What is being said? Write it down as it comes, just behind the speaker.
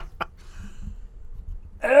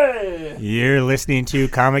You're listening to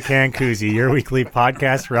Comic Can Koozie, your weekly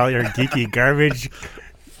podcast for all your geeky garbage,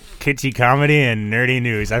 kitschy comedy, and nerdy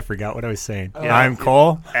news. I forgot what I was saying. I'm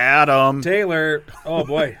Cole. Adam. Taylor. Oh,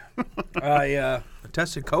 boy. I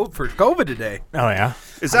tested for COVID today. Oh, yeah?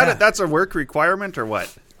 Is that that's a work requirement or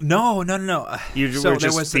what? No. You were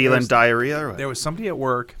just feeling diarrhea or what? There was somebody at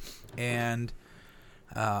work, and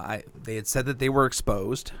they had said that they were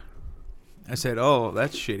exposed. I said, oh,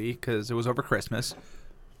 that's shitty, because it was over Christmas.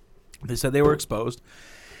 They said they were exposed.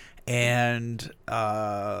 And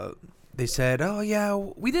they said, oh, yeah,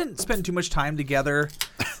 we didn't spend too much time together.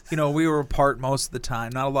 You know, we were apart most of the time.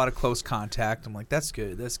 Not a lot of close contact. I'm like, that's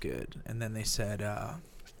good. And then they said,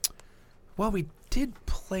 well, we did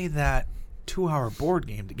play that 2-hour board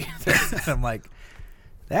game together. And I'm like,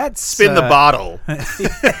 that's... Spin the bottle.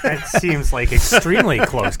 That seems like extremely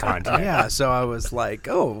close contact. Yeah, so I was like,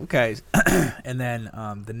 oh, okay. And then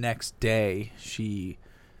the next day, she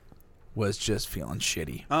was just feeling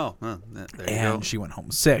shitty. Oh, well, there you go. And she went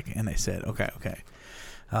home sick. And they said, okay.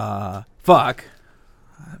 Fuck.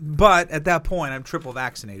 But at that point, I'm triple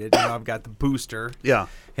vaccinated. You know, I've got the booster. Yeah.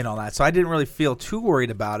 And all that. So I didn't really feel too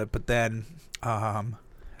worried about it. But then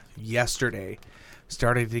yesterday,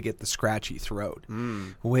 started to get the scratchy throat,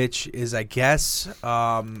 which is, I guess,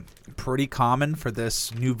 pretty common for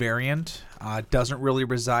this new variant. Doesn't really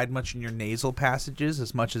reside much in your nasal passages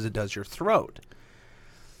as much as it does your throat.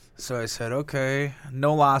 So I said, okay,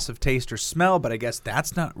 no loss of taste or smell, but I guess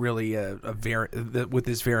that's not really a variant. With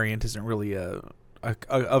this variant, isn't really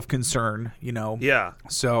of concern, you know. Yeah.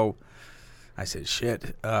 So I said,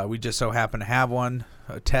 shit. We just so happen to have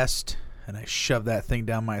a test, and I shoved that thing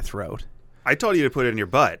down my throat. I told you to put it in your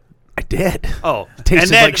butt. I did. Oh. It tasted and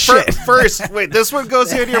then like shit. First, wait, this one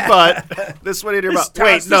goes in your butt. This one in your butt.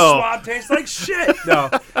 Wait, no. The swab tastes like shit. No.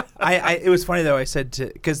 It was funny, though. I said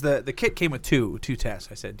because the kit came with two tests.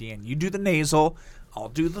 I said, Deanne, you do the nasal. I'll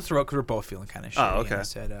do the throat because we're both feeling kind of shitty. Oh, okay. And I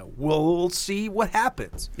said, we'll see what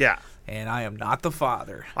happens. Yeah. And I am not the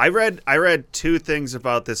father. I read two things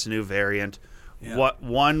about this new variant. Yeah.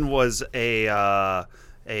 One was a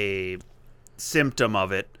symptom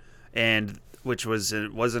of it, and which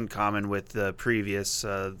wasn't common with the previous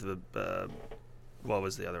what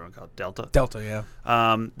was the other one called? Delta.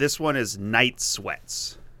 Yeah. This one is night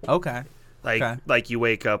sweats. Okay. Like you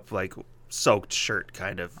wake up like soaked shirt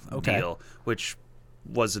kind of Okay. deal, which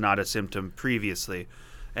was not a symptom previously.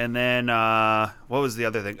 And then what was the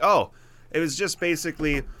other thing? Oh, it was just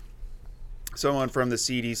basically someone from the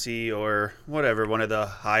CDC or whatever, one of the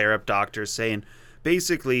higher up doctors saying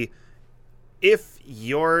basically if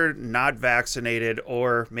you're not vaccinated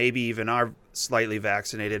or maybe even are slightly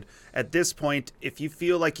vaccinated, at this point, if you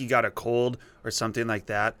feel like you got a cold or something like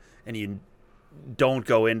that and you don't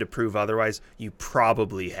go in to prove otherwise, you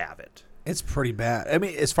probably have it. It's pretty bad. I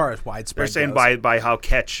mean, as far as widespread They're saying goes. by how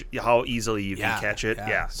easily you can catch it.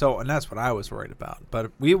 Yeah. So, and that's what I was worried about.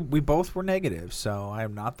 But we both were negative, so I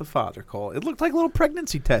am not the father, Cole. It looked like a little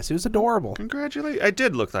pregnancy test. It was adorable. Congratulations. I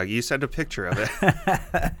did look like you sent a picture of it.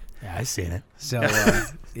 Yeah, I seen it. So,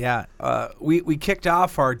 we kicked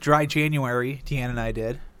off our dry January, Deanne and I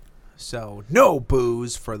did. So, no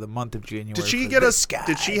booze for the month of January. Did she guy.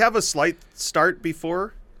 Did she have a slight start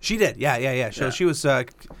before? She did. Yeah. So Yeah. she was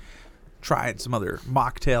trying some other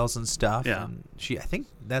mocktails and stuff. Yeah. And I think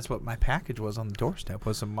that's what my package was on the doorstep,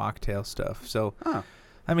 was some mocktail stuff. So, Huh.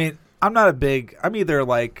 I mean, I'm either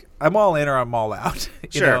like, I'm all in or I'm all out.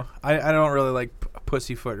 You Sure. know? I don't really like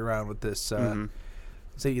pussyfoot around with this.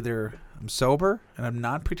 It's either I'm sober and I'm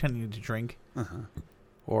not pretending to drink,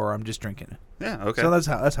 or I'm just drinking. Yeah, okay. So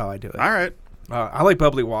that's how I do it. All right. I like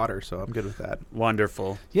bubbly water, so I'm good with that.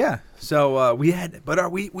 Wonderful. Yeah. So we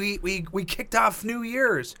kicked off New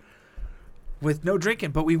Year's with no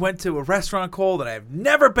drinking, but we went to a restaurant, Cole, that I've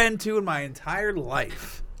never been to in my entire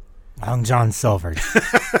life. Long John Silver's.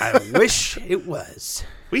 I wish it was.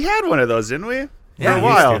 We had one of those, didn't we? Yeah, For a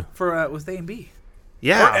while. For with A&B.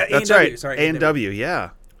 Yeah, Or, that's A&W, right. sorry, A&W,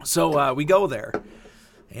 yeah. So we go there,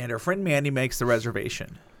 and our friend Mandy makes the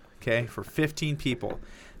reservation, okay, for 15 people.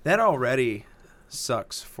 That already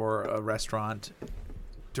sucks for a restaurant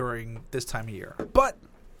during this time of year. But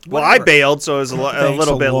well, I bailed, so it was a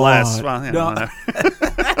little bit less. Well, you know,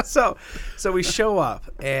 so we show up,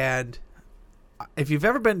 and if you've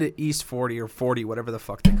ever been to East 40 or 40, whatever the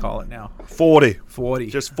fuck they call it now. 40. 40.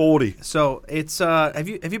 Just 40. So it's have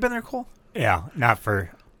you been there, Cole? Yeah, not for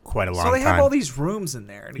quite a long time. So they have all these rooms in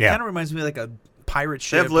there, and it kind of reminds me of like a pirate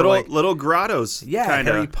ship. They have little grottos. Yeah,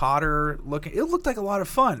 kinda. Harry Potter looking. It looked like a lot of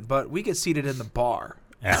fun, but we get seated in the bar.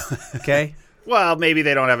 Yeah. Okay. Well, maybe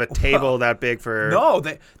they don't have a table that big for... No,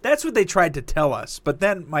 that's what they tried to tell us. But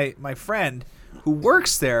then my friend, who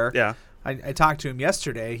works there, Yeah. I talked to him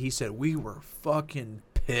yesterday. He said, we were fucking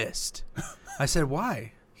pissed. I said,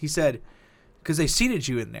 why? He said, because they seated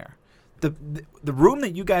you in there. The room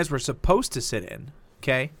that you guys were supposed to sit in,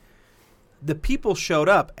 okay, the people showed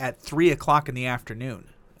up at 3 o'clock in the afternoon.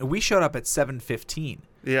 And we showed up at 7:15.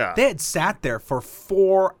 Yeah. They had sat there for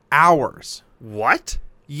 4 hours. What?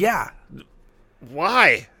 Yeah.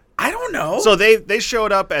 Why? I don't know. So they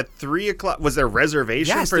showed up at 3 o'clock. Was there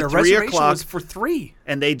reservation yes, for their 3 reservation o'clock? was for 3.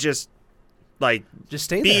 And they just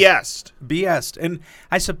Stay there. BS'd. BS'd. And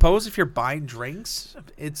I suppose if you're buying drinks,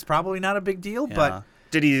 it's probably not a big deal. Yeah. But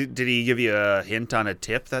did he give you a hint on a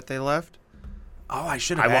tip that they left? I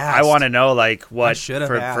should have asked. I want to know what should have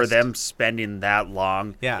for asked. them spending that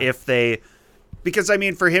long. Yeah. Because I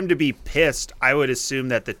mean, for him to be pissed, I would assume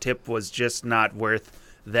that the tip was just not worth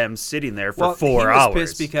them sitting there for 4 hours. He was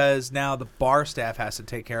pissed because now the bar staff has to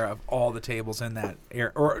take care of all the tables in that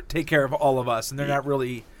area, or take care of all of us, and they're not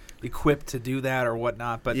really equipped to do that or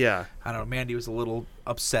whatnot. But yeah, I don't know. Mandy was a little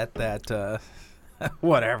upset that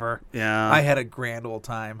whatever. Yeah, I had a grand old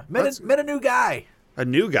time. Met a new guy. A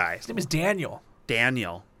new guy. His name is Daniel.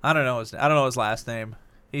 Daniel. I don't know his last name.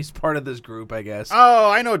 He's part of this group, I guess. Oh,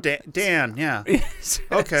 I know Dan. Yeah.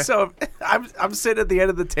 Okay. So I'm sitting at the end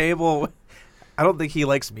of the table. I don't think he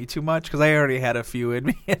likes me too much because I already had a few in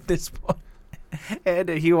me at this point. And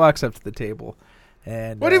he walks up to the table.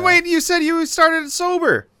 And wait, you said you started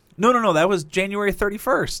sober. No. That was January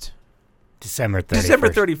 31st. December 31st. December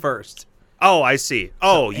 31st. Oh, I see.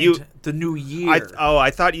 Oh, the new year.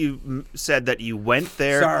 I thought you said that you went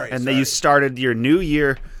there that you started your New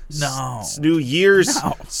Year. No. New Year's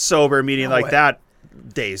sober meeting that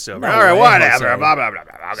day sober. All right, whatever. Blah, blah, blah,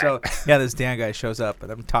 blah. So, yeah, this Dan guy shows up,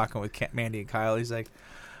 and I'm talking with Mandy and Kyle. He's like,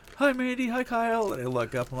 hi, Mandy. Hi, Kyle. And I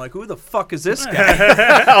look up. I'm like, who the fuck is this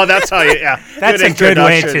guy? Oh, that's how you, yeah. That's a good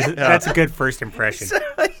way to, that's a good first impression. So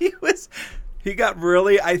he got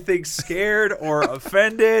really, I think, scared or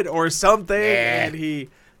offended or something, and he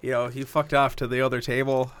fucked off to the other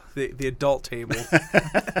table, the adult table.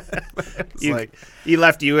 He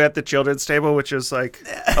left you at the children's table, which is like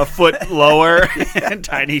a foot lower and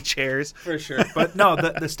tiny chairs. For sure. But no,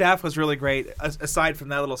 the staff was really great. Aside from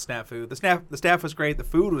that little snafu, the staff was great. The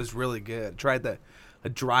food was really good. Tried a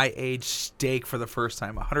dry aged steak for the first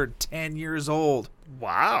time. 110 years old.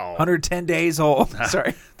 Wow. 110 days old.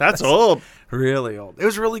 Sorry. That's old. Really old. It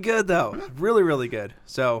was really good though. Really, really good.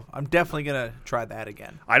 So I'm definitely gonna try that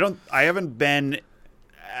again. I haven't been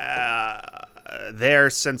there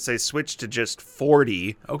since they switched to just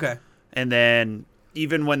 40. Okay. And then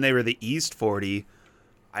even when they were the East 40,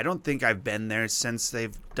 I don't think I've been there since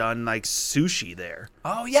they've done like sushi there.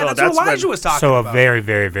 Oh yeah, so that's what Elijah was talking about. So a very,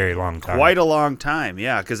 very, very long time. Quite a long time,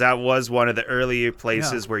 yeah, because that was one of the earlier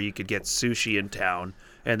places where you could get sushi in town,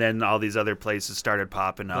 and then all these other places started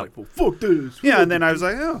popping up. Like, well, fuck this. Yeah, and then I was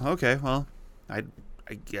like, oh, okay, well, I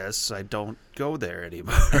guess I don't go there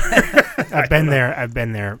anymore. I've been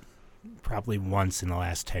there probably once in the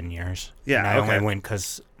last 10 years. Yeah, and I only went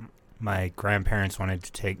because my grandparents wanted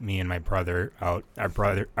to take me and my brother out.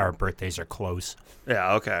 Our birthdays are close.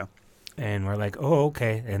 Yeah, okay. And we're like, oh,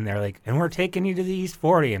 okay. And they're like, and we're taking you to the East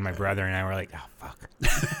 40. And my brother and I were like, oh, fuck.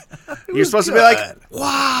 You're supposed to be like,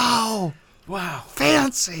 wow,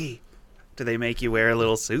 fancy. Do they make you wear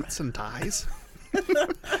little suits and ties?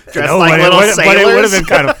 Dressed No, like little sailors? But it would have been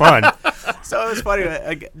kind of fun. So it was funny.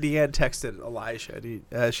 Deanne texted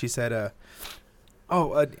Elijah. She said,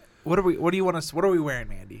 what are we wearing,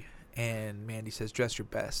 Mandy? And Mandy says, dress your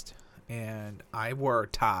best. And I wore a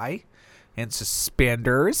tie and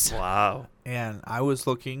suspenders. Wow. And I was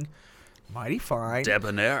looking mighty fine.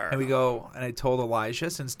 Debonair. And I told Elijah,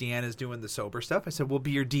 since Deanne is doing the sober stuff, I said, we'll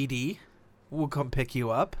be your DD. We'll come pick you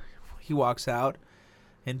up. He walks out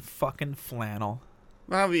in fucking flannel.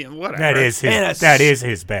 Well, I mean, whatever. That is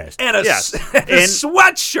his best. And a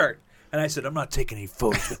sweatshirt. And I said, I'm not taking any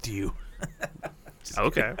photos with you.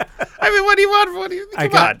 Okay. I mean, what do you want?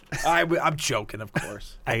 Come on. I'm joking, of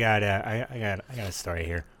course. I got a story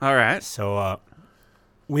here. All right. So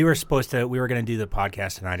we were going to do the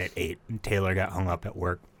podcast tonight at 8, and Taylor got hung up at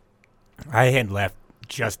work. I had left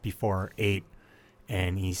just before 8,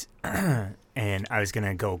 and and I was going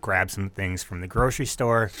to go grab some things from the grocery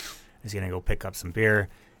store. I was going to go pick up some beer,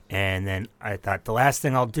 and then I thought the last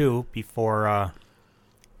thing I'll do before I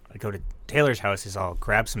go to Taylor's house is I'll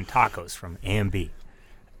grab some tacos from A&B.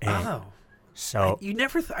 So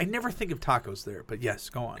I never think of tacos there, but yes,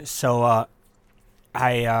 go on. So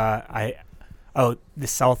the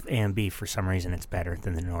South A&B, for some reason it's better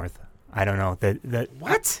than the North. I don't know.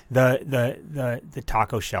 What? The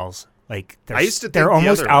taco shells, like I used to think they're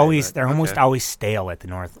almost the other way, always always stale at the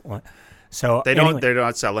North. So They don't. anyway, They're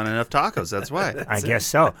not selling enough tacos. That's why. I guess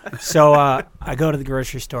so. So I go to the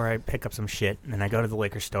grocery store, I pick up some shit, and then I go to the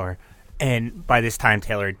liquor store. And by this time,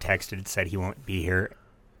 Taylor had texted and said he won't be here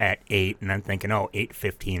at 8, and I'm thinking,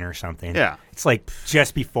 8:15 or something. Yeah. It's like it's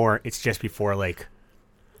just before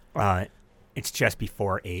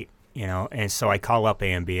 8, and so I call up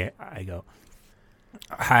A&B. I go,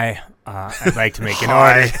 hi, I'd like to make an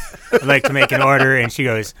order. I'd like to make an order. And she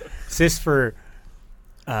goes, is this for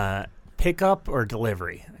pickup or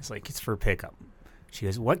delivery? I was like, it's for pickup. She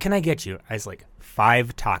goes, what can I get you? I was like,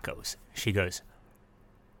 5 tacos. She goes,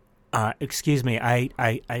 excuse me, I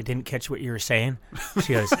didn't catch what you were saying.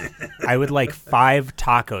 She goes, I would like 5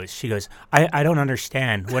 tacos. She goes, I don't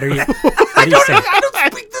understand. What are you saying? I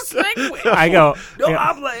don't speak this language. I go, No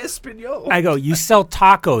habla español. I go, you sell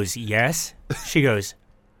tacos, yes? She goes,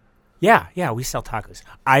 yeah, we sell tacos.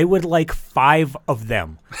 I would like 5 of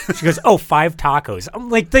them. She goes, 5 tacos. I'm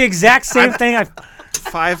like, the exact same thing.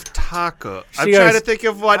 5 tacos. I'm She trying goes, to think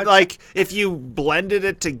of what, like, if you blended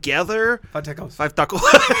it together. 5 tacos. 5 tacos.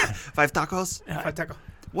 5 tacos. 5 tacos.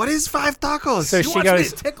 What is 5 tacos? So You she want goes,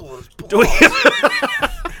 me to tickle his balls.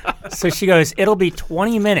 so she goes, it'll be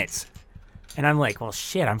 20 minutes. And I'm like, well,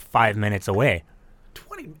 shit, I'm 5 minutes away.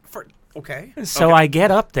 20 for okay. So Okay. I get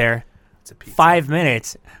up there, It's a pizza. 5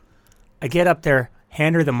 minutes. I get up there,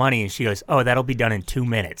 hand her the money, and she goes, that'll be done in 2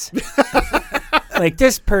 minutes. Like,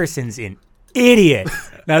 this person's an idiot.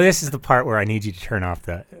 Now, this is the part where I need you to turn off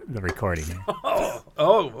the recording.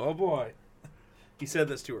 Oh boy. He said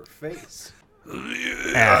this to her face.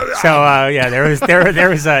 Yeah. So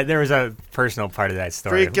there was a personal part of that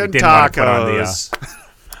story. We Freaking didn't want to put on the, tacos.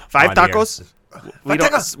 5 on the air.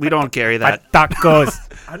 tacos? We don't carry that. tacos.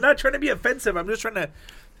 I'm not trying to be offensive. I'm just trying to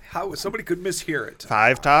how somebody could mishear it.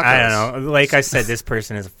 5 tacos. I don't know. Like I said, this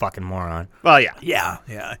person is a fucking moron. Well, yeah. Yeah.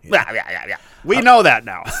 Yeah. We know that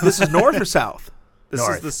now. This is north or south? This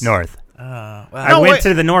North. is the North. Well, I went wait.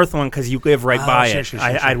 to the north one because you live right by sure, it. sure,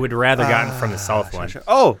 I would rather gotten from the south one.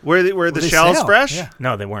 Oh, were the they shells sell, fresh? yeah.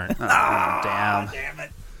 No, they weren't. Oh, damn.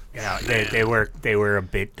 Yeah, they were a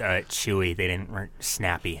bit chewy. They weren't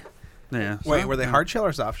snappy. Yeah. wait, were they hard shell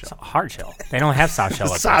or soft shell? Hard shell. They don't have soft shell.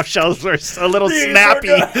 up there. Soft shells were a little snappy.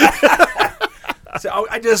 So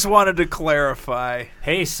I just wanted to clarify.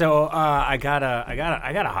 Hey, so I got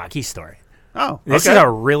a hockey story. Oh, This okay. is a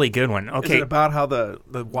really good one. Is Okay. it about how the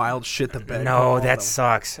wild shit the bed? No, called that them?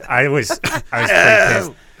 sucks. I was pretty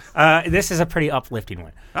pissed. This is a pretty uplifting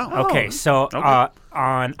one. Oh. Okay, so Okay.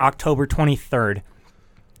 on October 23rd,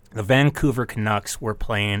 the Vancouver Canucks were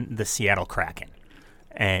playing the Seattle Kraken.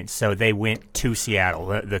 And so they went to Seattle.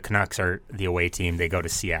 The Canucks are the away team. They go to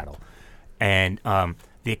Seattle. And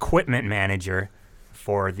the equipment manager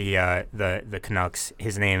for the Canucks,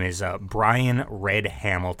 his name is Brian Red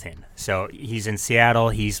Hamilton. So he's in Seattle.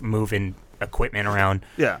 He's moving equipment around.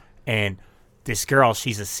 Yeah. And this girl,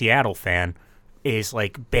 she's a Seattle fan, is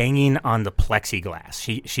like banging on the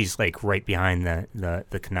plexiglass. She's like right behind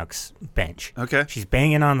the Canucks bench. Okay. She's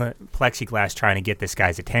banging on the plexiglass trying to get this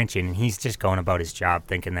guy's attention, and he's just going about his job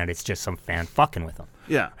thinking that it's just some fan fucking with him.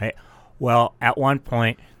 Yeah. Right? Well, at one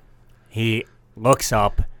point, he looks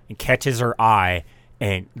up and catches her eye,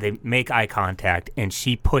 and they make eye contact, and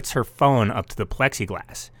she puts her phone up to the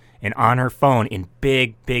plexiglass. And on her phone, in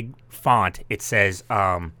big, big font, it says,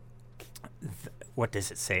 what does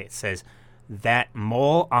it say? It says, that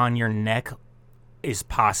mole on your neck is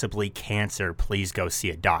possibly cancer. Please go see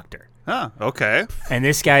a doctor. Huh. Okay. And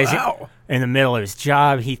this guy's Wow. in the middle of his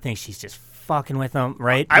job. He thinks she's just fucking with him,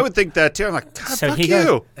 right? I would think that too. I'm like, God, So fuck he you.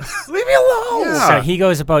 goes- Leave me alone. Yeah. So he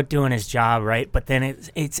goes about doing his job, right? But then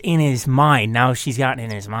it's in his mind. Now she's gotten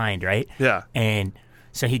in his mind, right? Yeah. And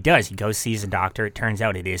so he does. He goes, sees a doctor. It turns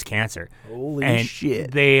out it is cancer. Holy and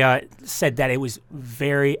shit. They said that it was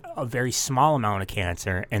a very small amount of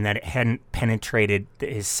cancer, and that it hadn't penetrated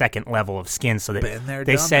his second level of skin. So that Been there,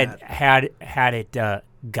 they done said that. had it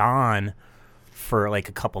gone for like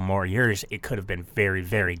a couple more years, it could have been very,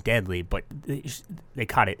 very deadly. But they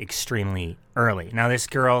caught it extremely early. Now this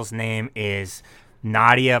girl's name is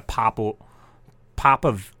Nadia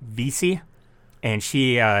Popovisi. And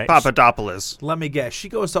she Papadopoulos. Let me guess. She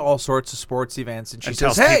goes to all sorts of sports events and she And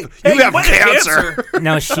says, tells "Hey, people, "You have might cancer."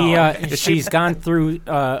 No, she's gone through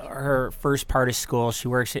her first part of school. She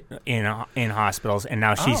works in hospitals, and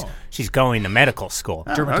now she's going to medical school.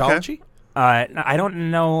 Dermatology? I don't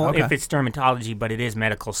know Okay. if it's dermatology, but it is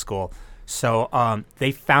medical school. So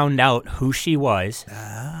they found out who she was.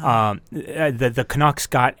 The Canucks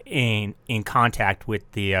got in contact with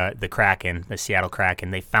the Kraken, the Seattle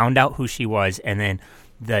Kraken. They found out who she was, and then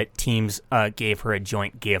the teams gave her a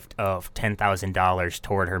joint gift of $10,000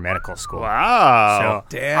 toward her medical school. Wow.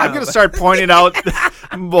 So- Damn. I'm going to start pointing out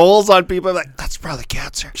moles on people like, that's probably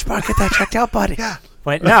cancer. You should probably get that checked out, buddy. Yeah.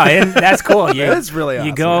 But no, and that's cool. You, That's really awesome.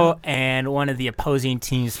 You go and one of the opposing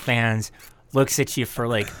team's fans looks at you for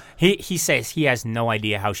like he says he has no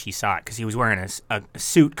idea how she saw it because he was wearing a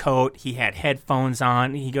suit coat. He had headphones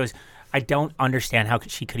on. He goes, I don't understand how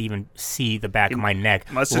she could even see the back of my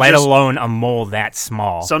neck, must have let just- alone a mole that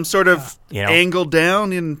small. Some sort of You know. angle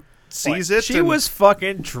down and sees it. She and- was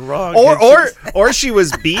fucking drunk. or she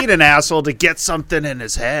was being an asshole to get something in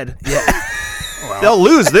his head. yeah. They'll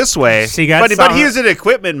lose this way. She got but some- he's an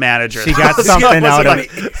equipment manager. She got something out of it.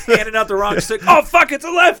 handing out the wrong stick. Oh fuck! It's a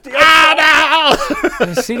lefty.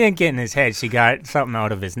 She didn't get in his head. She got something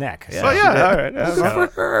out of his neck. So Oh yeah, all right. So- for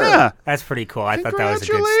her. Yeah. that's pretty cool. I thought that was a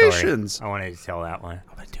good story. Congratulations. I wanted to tell that one.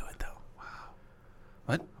 I'm gonna do it though.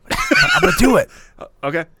 What? I'm gonna do it.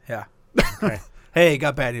 Okay. Yeah. Okay. Hey,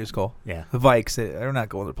 got bad news, Cole. Yeah, The Vikes, they're not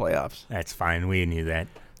going to the playoffs. that's fine. We knew that.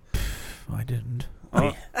 I didn't.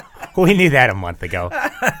 We knew that a month ago.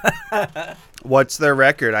 What's their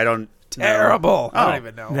record? I don't know. Terrible. I Oh. don't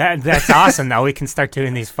even know. That's awesome. Now we can start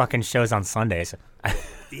doing these fucking shows on Sundays.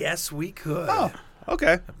 Yes, we could. Oh,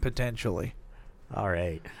 okay. Potentially. All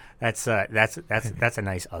right, that's a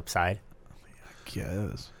nice upside.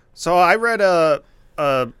 Yes. So I read a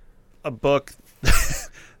book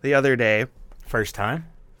the other day. First time.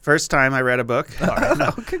 First time I read a book.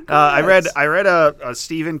 I read a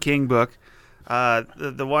Stephen King book.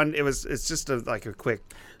 The one it's just a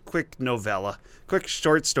quick novella, quick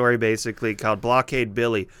short story basically called Blockade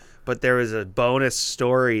Billy. But there was a bonus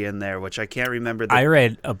story in there which I can't remember. I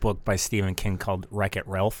read a book by Stephen King called Wreck-It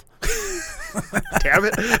Ralph. Damn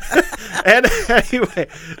it. And anyway,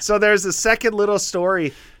 so there's a second little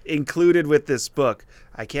story included with this book.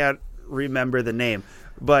 I can't remember the name,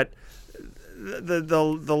 but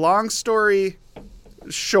the long story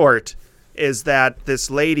short is that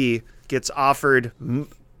this lady gets offered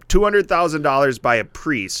 $200,000 by a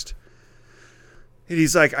priest. And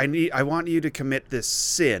he's like, I want you to commit this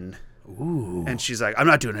sin. Ooh. And she's like, I'm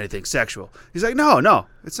not doing anything sexual. He's like, no,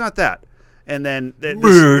 it's not that. And then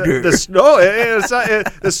Murder.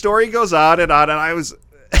 the story goes on and on. And I was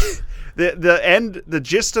the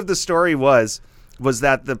gist of the story was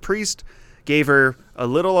that the priest gave her a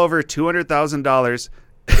little over $200,000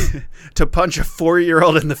 to punch a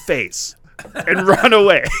 4-year-old in the face and run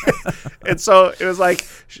away. And so it was like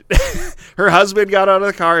her husband got out of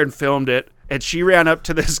the car and filmed it. And she ran up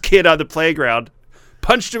to this kid on the playground,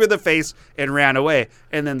 punched him in the face, and ran away.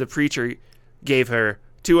 And then the preacher gave her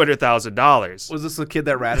 $200,000. Was this the kid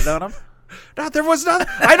that ratted on him? No, there was not.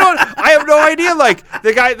 I have no idea. Like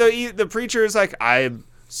the guy, the preacher is like, I've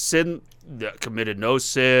committed no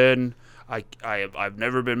sin. I've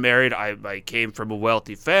never been married. I came from a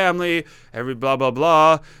wealthy family. Every blah blah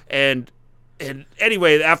blah. And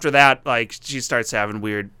anyway, after that, like she starts having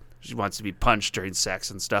weird. She wants to be punched during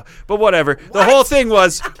sex and stuff. But whatever. What? The whole thing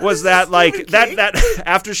was that like that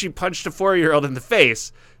after she punched a 4-year-old in the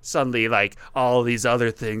face, suddenly like all these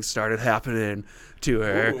other things started happening to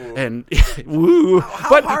her. Ooh. And woo.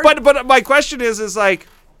 But my question is like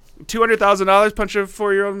 $200,000 punch a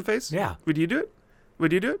 4-year-old in the face? Yeah. Would you do it?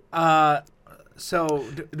 So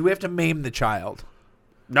do we have to maim the child?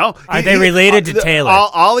 No. Are they related to Taylor?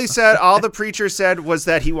 All he said, all the preacher said was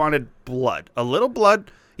that he wanted blood. A little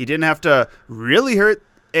blood. He didn't have to really hurt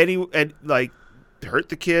the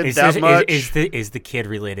kid much. Is the kid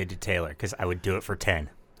related to Taylor? Because I would do it for $10.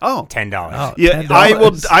 Oh, $10. Oh. Yeah,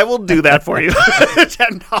 $10. I will do that for you.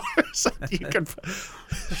 $10. You can.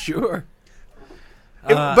 Sure.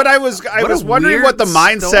 But I was wondering what the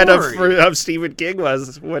mindset story. of Stephen King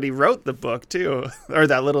was when he wrote the book too, or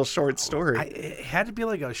that little short story. It had to be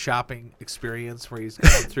like a shopping experience where he's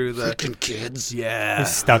going through the Freaking kids. Yeah.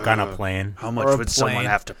 He's stuck on a plane. How much Or a would someone plane.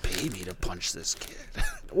 have to pay me to punch this kid?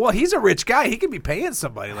 Well, he's a rich guy. He could be paying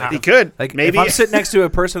somebody. Like He could. Like Maybe if I'm sitting next to a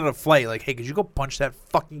person on a flight, like, hey, could you go punch that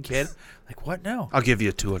fucking kid? Like, what? No. I'll give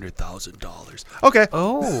you $200,000. Okay.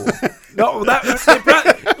 Oh no,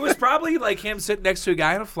 it was probably like him sitting next to a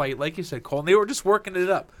guy on a flight, like you said, Cole. And they were just working it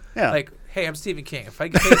up. Yeah. Like, hey, I'm Stephen King. If I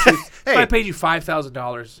paid you, if Hey. I paid you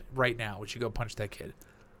 $5,000 right now, would you go punch that kid?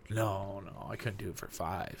 No, I couldn't do it for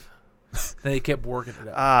 $5. Then they kept working it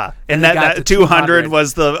up. And they got that to 200 $200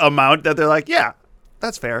 was the amount that they're like, yeah,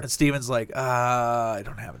 that's fair. And Steven's like, I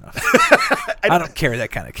don't have enough. I don't carry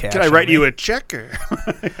that kind of cash. Can I write you a check or?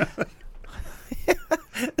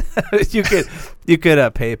 you could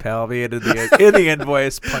PayPal me in the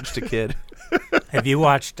invoice. Punched a kid. Have you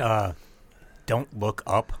watched The Don't Look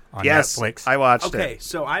Up on Yes, Netflix. I watched Okay, it.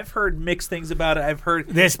 so I've heard mixed things about it. I've heard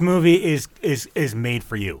This movie is made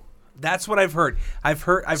for you. that's what I've heard. I've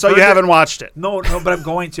So heard you haven't watched it? No, but I'm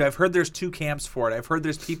going to. I've heard there's two camps for it. I've heard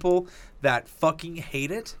there's people that fucking hate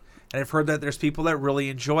it, and I've heard that there's people that really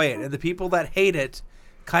enjoy it. And the people that hate it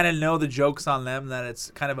kind of know the jokes on them, that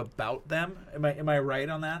it's kind of about them. Am I right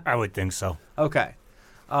on that? I would think so. Okay.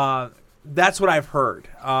 That's what I've heard.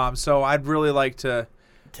 So I'd really like to.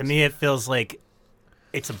 To me, it feels like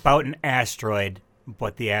it's about an asteroid,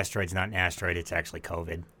 but the asteroid's not an asteroid. It's actually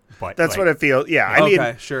COVID. But That's what it feels. Yeah, I Okay,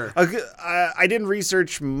 mean, sure. I didn't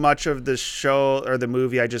research much of the show or the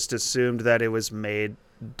movie. I just assumed that it was made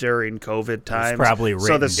during COVID times. probably so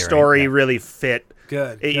the written story during, yeah. really fit.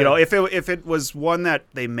 Good. You know, if it was one that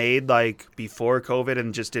they made like before COVID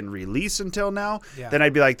and just didn't release until now, Yeah. then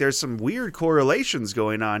I'd be like, there's some weird correlations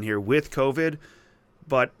going on here with COVID.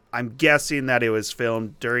 But I'm guessing that it was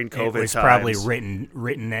filmed during COVID it was times. probably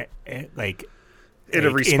written at like In a in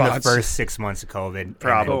the response. first 6 months of COVID. and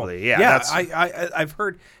Probably. then- Yeah, yeah. that's- I've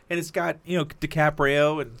heard, and it's got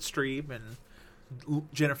DiCaprio and Streep and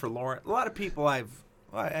Jennifer Lawrence. A lot of people I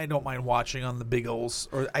don't mind watching on the big old,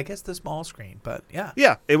 or I guess the small screen. But yeah,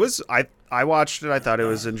 Yeah, it was. I watched it. I thought it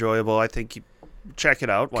was enjoyable. I think you check it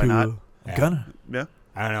out. Why not? Yeah. Gonna. Yeah.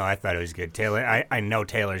 I don't know. I thought it was good. Taylor, I know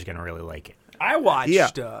Taylor's gonna really like it. I watched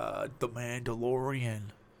Yeah. The Mandalorian.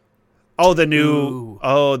 Oh, the new. Ooh.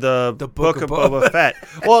 Oh, the Book Book of of Boba Boba Fett.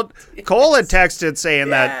 Well, Cole had texted saying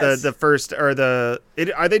that Yes. the first or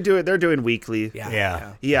are they doing? They're doing weekly.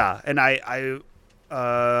 Yeah. Yeah, and I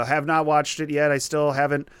have not watched it yet. I still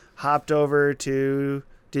haven't hopped over to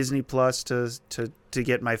Disney Plus to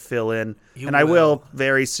get my fill in, You and I will will.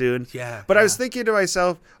 very soon. Yeah, But I was yeah. thinking to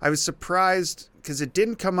myself, I was surprised because it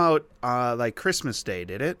didn't come out like Christmas Day,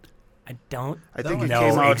 did it? I don't I think it know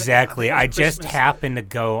came out. exactly. I I think just Christmas- happened to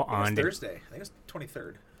go I think on it's to Thursday. I think it's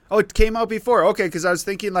 23rd. Oh, it came out before. Okay, because I was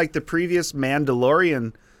thinking like the previous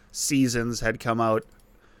Mandalorian seasons had come out,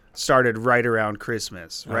 started right around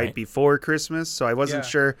Christmas, right Right. before Christmas. So I wasn't Yeah.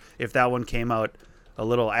 sure if that one came out a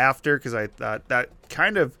little after, because I thought that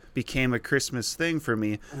kind of became a Christmas thing for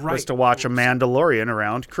me, was Right. to watch a Mandalorian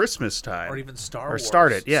around Christmas time. Or even Star Or Wars.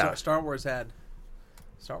 start it, yeah. Star Wars had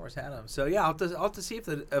them. So yeah, I'll have to see if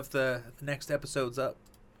the next episode's up.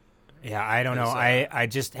 Yeah, I don't know. Because, I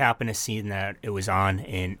just happened to see that it was on,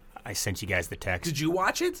 and I sent you guys the text. Did you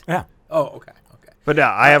watch it? Yeah. Oh, okay. But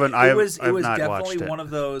yeah, I haven't. I It have, was I've not definitely watched it. one of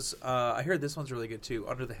those. I heard this one's really good too.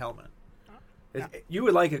 Under the Helmet. You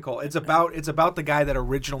would like it, Cole. It's about the guy that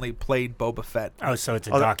originally played Boba Fett. Oh, so it's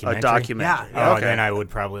a Oh, documentary. A documentary. Yeah. Oh, Okay. then I would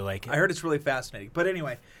probably like it. I heard it's really fascinating. But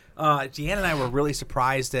anyway, Deanna and I were really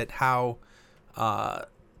surprised at how,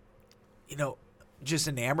 just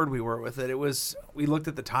enamored we were with it. We looked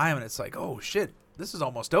at the time and it's like, oh shit, this is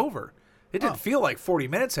almost over. It didn't feel like 40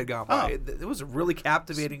 minutes had gone by. Oh. It was a really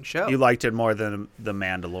captivating show. You liked it more than The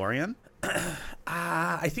Mandalorian?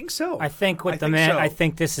 I think so. I think with I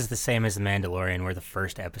think this is the same as the Mandalorian, where the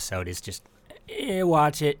first episode is just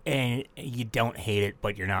watch it and you don't hate it,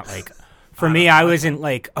 but you're not like. For me, I wasn't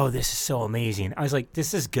like, oh, this is so amazing. I was like,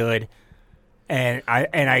 this is good, and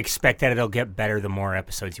I expect that it'll get better the more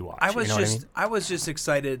episodes you watch. I was you know what I mean? I was just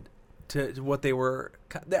excited to what they were,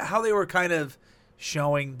 how they were kind of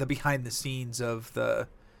showing the behind the scenes of the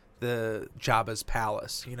Jabba's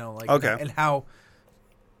palace, Okay. and how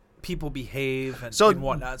people behave and, So- and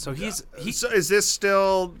whatnot. So So is this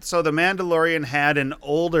still? So the Mandalorian had an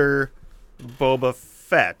older Boba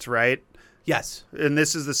Fett, right? yes, And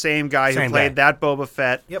this is the same guy who Same played guy. that Boba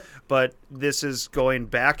Fett. Yep. But this is going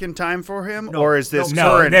back in time for him, No, or is this No,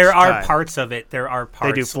 current there are time? parts of it. There are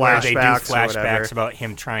parts do where they do flashbacks or whatever. flashbacks about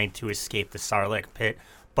him trying to escape the Sarlacc pit,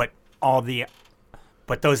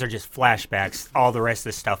 but those are just flashbacks. All the rest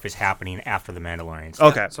of the stuff is happening after the Mandalorian.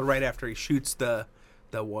 stuff. Okay, So right after he shoots the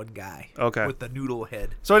one guy, Okay. with the noodle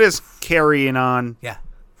head, so it is carrying on yeah,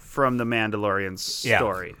 from the Mandalorian's Yeah,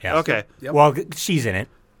 story. yeah. Okay, Yep. Well, she's in it,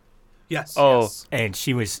 yes, Oh. yes. and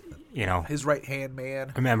she was, His right hand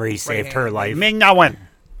man. remember he saved her hand. life. Ming Na Wen.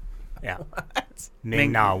 Yeah,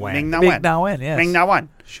 Ming Na Wen. Ming Na Big Wen. now in, yes, Ming Na Wen.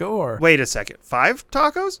 sure. Wait a second. 5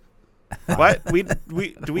 tacos? What? We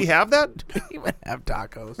do we have that? We even have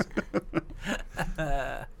tacos.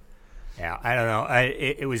 Yeah, I don't know.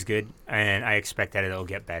 It was good, and I expect that it'll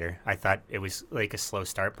get better. I thought it was like a slow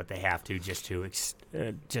start, but they have to just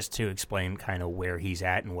to explain kind of where he's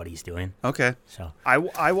at and what he's doing. Okay. So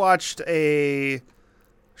I watched a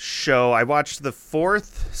show. I watched the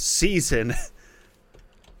 4th season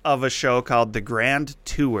of a show called The Grand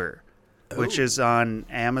Tour, which is on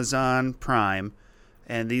Amazon Prime.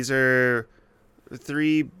 And these are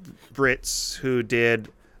 3 Brits who did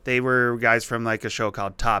They were guys from like a show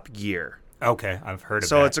called Top Gear. Okay, I've heard of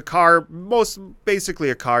So that. it's basically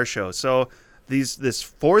a car show. So this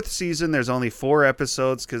fourth season, there's only 4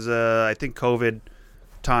 episodes because I think COVID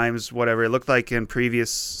times, whatever. It looked like in previous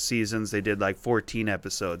seasons they did like 14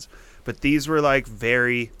 episodes. But these were like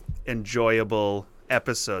very enjoyable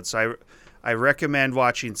episodes. So I recommend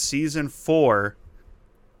watching season 4,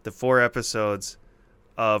 the 4 episodes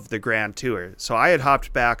of the Grand Tour. So I had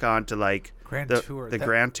hopped back onto like Grand the Tour.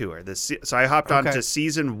 Grand Tour. So I hopped Okay. onto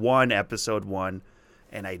season 1, episode 1,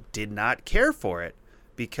 and I did not care for it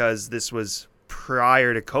because this was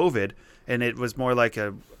prior to COVID, and it was more like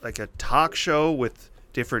a talk show with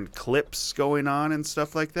different clips going on and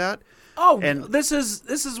stuff like that. Oh, And- this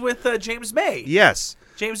is with James May. Yes.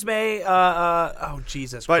 James May. Oh,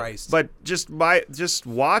 Jesus Christ! But just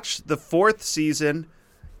watch the 4th season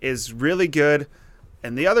is really good,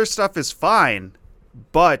 and the other stuff is fine.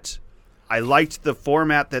 But I liked the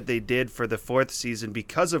format that they did for the 4th season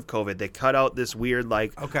because of COVID. They cut out this weird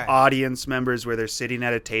like Okay. audience members where they're sitting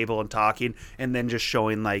at a table and talking, and then just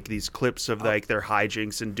showing like these clips of like their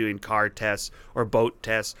hijinks and doing car tests or boat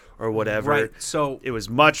tests or whatever. Right. So It was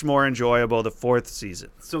much more enjoyable the 4th season.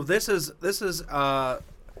 this is a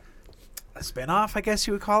spinoff, I guess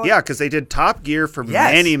you would call it. Yeah, because they did Top Gear for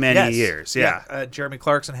Yes, many yes. years. Yeah. Jeremy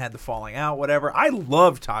Clarkson had the falling out, whatever. I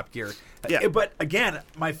love Top Gear. Yeah. But again,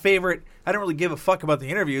 my favorite. I don't really give a fuck about the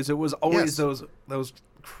interviews. It was always Yes. those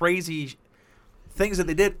crazy things that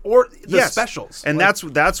they did, or the Yes. specials. And Like,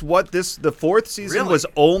 that's what the 4th season Really? was,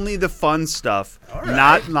 only the fun stuff, All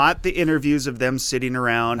right. not the interviews of them sitting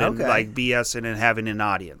around and Okay. like BSing and having an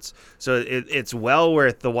audience. So it's well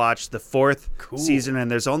worth the watch, the 4th Cool. season,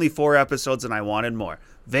 and there's only 4 episodes, and I wanted more.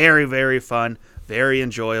 Very, very fun, very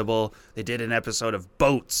enjoyable. They did an episode of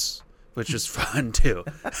boats, which was fun too.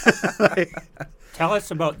 Tell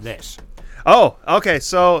us about this. Oh, okay.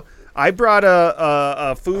 So I brought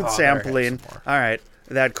a food Oh, sampling. there, some All right,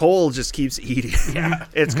 that Cole just keeps eating.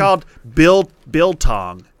 It's called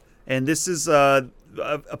biltong, and this is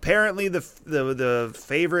apparently the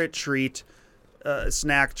favorite treat,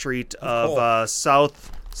 snack treat of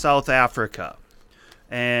South Africa.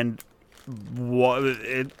 And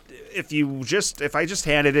if I just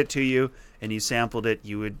handed it to you and you sampled it,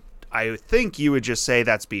 I think you would just say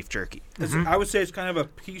that's beef jerky. I would say it's kind of a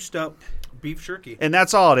pieced up beef jerky. And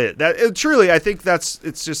that's all it is. Truly, I think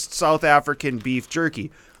it's just South African beef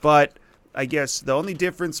jerky. But I guess the only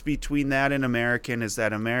difference between that and American is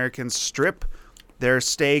that Americans strip their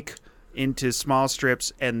steak into small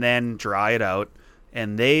strips and then dry it out.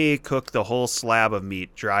 And they cook the whole slab of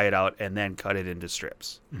meat, dry it out, and then cut it into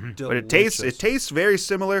strips. But it tastes very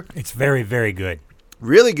similar. It's very, very good.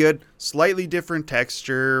 Really good. Slightly different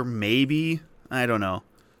texture, maybe. I don't know.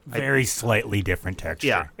 Very slightly different texture.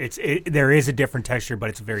 Yeah. There is a different texture, but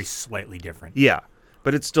it's very slightly different. Yeah,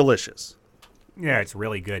 but it's delicious. Yeah, it's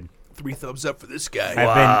really good. 3 thumbs up for this guy.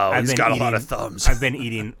 Wow, I've he's been got a eating, lot of thumbs. I've been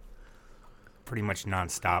eating pretty much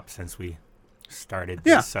nonstop since we started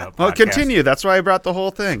Yeah. this Well, podcast. continue. That's why I brought the whole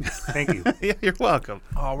thing. Thank you. Yeah, you're welcome.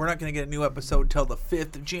 Oh, we're not going to get a new episode until the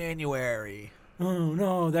 5th of January. Oh,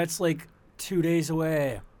 no, that's like 2 days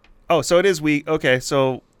away. Oh, so it is week. Okay,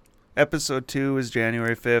 so episode 2 is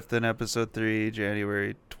January 5th, and episode 3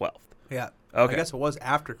 January 12th. Yeah. Okay. I guess it was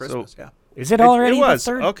after Christmas, yeah. Is it already it was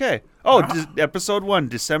the 3rd? okay. Oh, episode 1,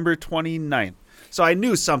 December 29th. So I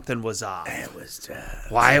knew something was off. It was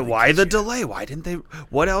Why the delay? Why didn't they?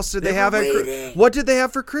 What else did they They have? were At waiting. what did they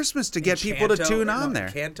have for Christmas to get people to tune on there?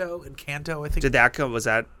 Encanto, I think. Did that come? Was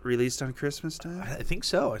that released on Christmas time? I think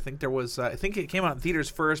so. I think there was. I think it came out in theaters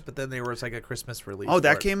first, but then there was like a Christmas release. Oh,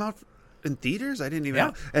 that for it. came out in theaters? I didn't even Yeah.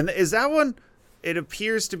 know. And is that one? It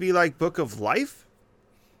appears to be like Book of Life.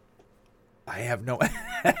 I have no.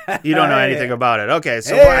 You don't know anything about it. Okay,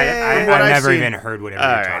 so Hey! I've what I've never seen- even heard whatever All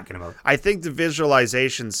you're right. talking about. I think the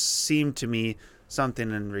visualizations seem to me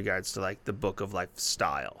something in regards to like the Book of Life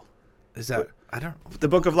style. Is that? I don't. The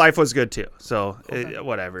Book of Life was good too. So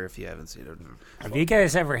whatever if you haven't seen it. Have you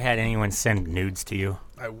guys ever had anyone send nudes to you?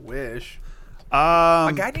 I wish. A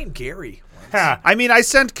Um, guy named Gary. I mean, I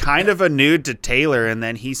sent kind of a nude to Taylor, and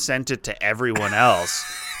then he sent it to everyone else.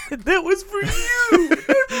 That was for you.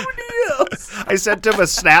 Everybody else. I sent him a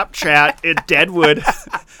Snapchat in Deadwood.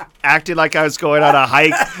 acting like I was going on a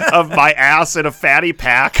hike of my ass in a fanny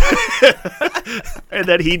pack. And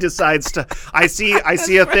then he decides to I see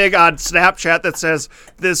a thing on Snapchat that says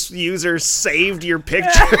this user saved your picture.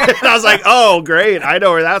 And I was like, oh great, I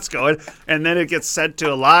know where that's going. And then it gets sent to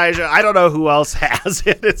Elijah. I don't know who else has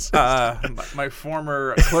it. It's my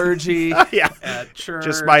former clergy yeah. at church.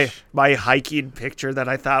 Just my hiking picture that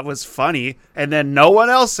I thought was funny, and then no one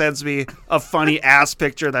else sends me a funny ass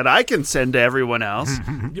picture that I can send to everyone else.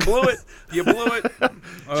 You blew it. You blew it.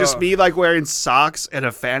 Just me like wearing socks and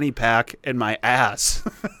a fanny pack in my ass.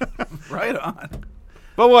 Right on.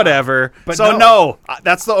 But whatever. But so no. no,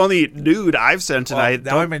 that's the only nude I've sent tonight.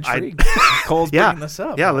 Now I'm intrigued. Cole's Yeah, bringing this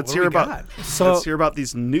up. yeah. What Let's do hear we about. got? So Let's hear about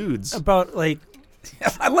these nudes. about like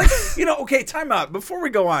I like, okay, time out. Before we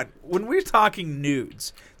go on, when we're talking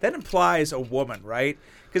nudes, that implies a woman, right?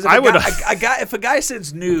 Because if a guy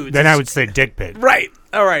sends nudes, then I would say dick pic. right.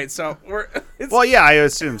 All right, so we're. It's, Well, yeah, I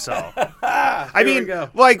assume so. I here we mean, go.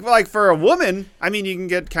 like for a woman, I mean, you can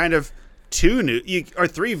get kind of two nude or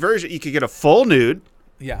three versions. You could get a full nude.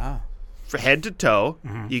 Yeah. For head to toe,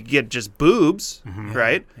 you get just boobs,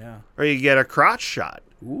 right? Yeah. Or you get a crotch shot,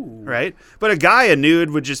 Ooh. right? But a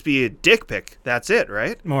nude would just be a dick pic. That's it,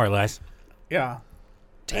 right? More or less. Yeah.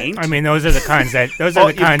 Taint. I mean, those are the kinds that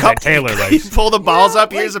Taylor You likes. pull the balls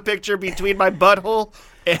up. Here's a picture between my butthole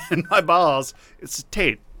and my balls. It's a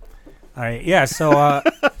taint. All right, yeah. So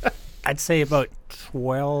I'd say about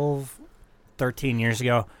 12, 13 years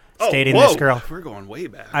ago, dating this girl. We're going way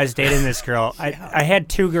back. I was dating this girl. I had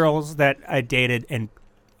two girls that I dated, and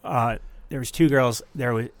there was two girls.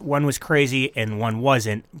 One was crazy and one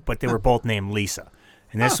wasn't, but they were both named Lisa.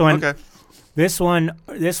 And this one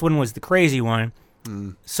was the crazy one.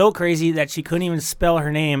 So crazy that she couldn't even spell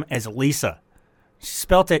her name as Lisa. She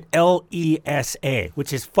spelt it Lesa,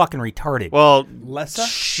 which is fucking retarded. Well, Lessa?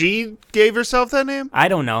 she gave herself that name? I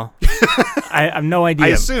don't know. I have no idea. I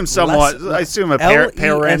assume a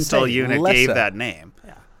parental unit gave Lessa. that name.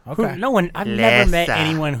 Okay. No one. I've never met Lisa.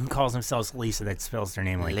 anyone who calls themselves Lisa that spells their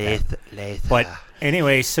name like that. Lisa. But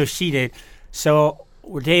anyway, so she did. So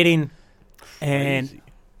we're dating, and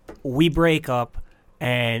we break up,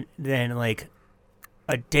 and then like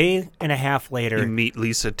a day and a half later. You meet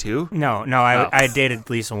Lisa too? No, I dated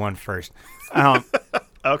Lisa 1 first.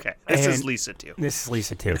 Okay, this is And- Lisa too. This is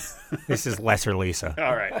Lisa 2. This is lesser Lisa.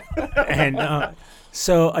 All right. And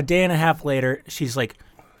so a day and a half later, she's like,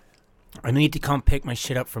 I need to come pick my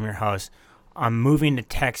shit up from your house. I'm moving to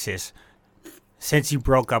Texas. Since you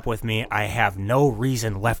broke up with me, I have no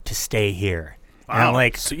reason left to stay here. And I'm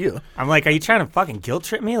like, See you. are you trying to fucking guilt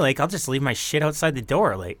trip me? Like, I'll just leave my shit outside the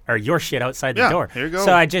door, or your shit outside the Yeah, door. here you go.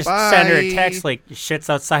 So I just send her a Bye. text like, your shit's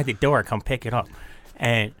outside the door. Come pick it up.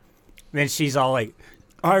 And then she's all like,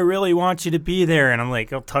 I really want you to be there. And I'm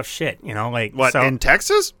like, oh, tough shit, like What, So, in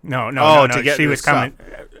Texas? no. to get She was this coming.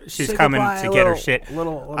 She's coming to get her shit.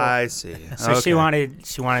 Little. I see. So she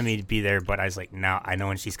wanted me to be there, but I was like, no, I know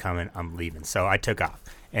when she's coming, I'm leaving. So I took off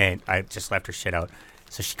and I just left her shit out.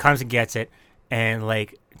 So she comes and gets it, and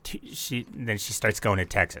like she starts going to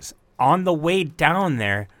Texas. On the way down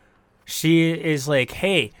there, she is like,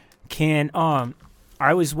 hey,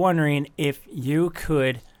 I was wondering if you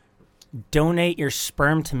could donate your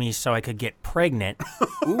sperm to me so I could get pregnant.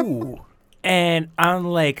 Ooh. And I'm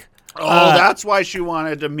like, that's why she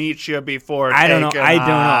wanted to meet you before I don't know. taking I don't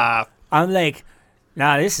off. know. I'm like,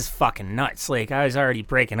 nah, this is fucking nuts. Like, I was already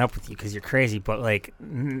breaking up with you because you're crazy, but like,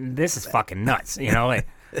 this is fucking nuts, Like,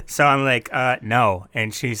 so I'm like, no.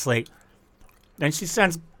 And she's like, then she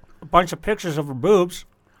sends a bunch of pictures of her boobs.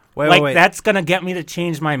 Wait. That's gonna get me to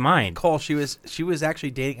change my mind. Cole, she was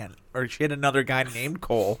actually dating or she had another guy named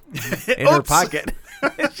Cole in her pocket.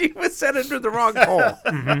 She was sending her the wrong Cole.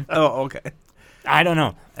 Oh, okay. I don't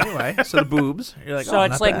know. Anyway, so the boobs. You're like, So oh,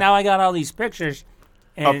 it's not like bad. now I got all these pictures,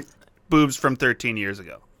 and Boobs from 13 years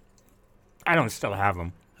ago. I don't still have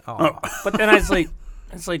them. Oh. But then I was like,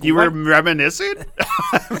 it's like You what? were reminiscing?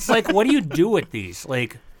 It's like, what do you do with these?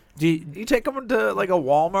 Like, You take them to like a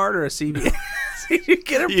Walmart or a CVS. You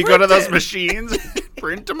get them You go to those printed. machines,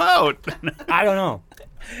 print them out. I don't know.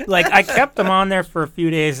 Like, I kept them on there for a few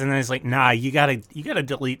days, and then it's like, nah, you gotta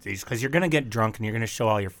delete these because you're gonna get drunk and you're gonna show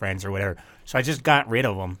all your friends or whatever. So I just got rid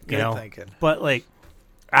of them, you Good know. thinking. But like,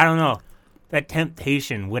 I don't know. That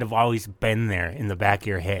temptation would have always been there in the back of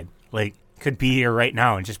your head. Like, could be here right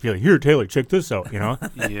now and just be like, here, Taylor, check this out,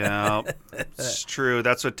 Yeah, it's true.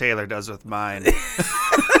 That's what Taylor does with mine.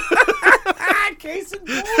 Case in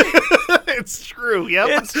point. It's true. Yep.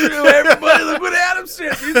 It's true. Everybody, look what Adam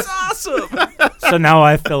sent me. It's awesome. So now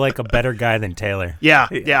I feel like a better guy than Taylor. Yeah.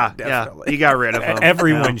 definitely. You got rid of him.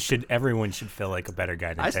 Everyone should feel like a better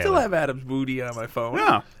guy than I Taylor. still have Adam's booty on my phone.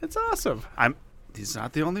 Yeah. It's awesome. He's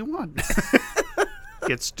not the only one.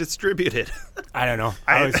 Gets distributed. I don't know.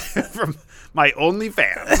 From my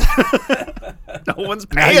OnlyFans. No one's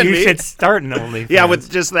Now paying you me. should start an OnlyFans. Yeah, with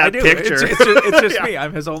just that I do. picture. It's just me.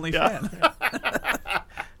 I'm his only fan.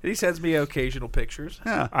 He sends me occasional pictures.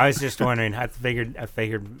 Yeah. I was just wondering. I figured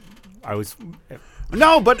I was.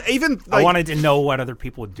 No, but even I wanted to know what other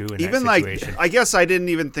people would do in even that situation. I guess I didn't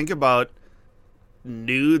even think about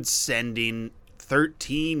nude sending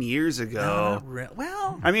 13 years ago.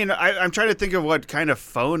 Well, I mean, I'm trying to think of what kind of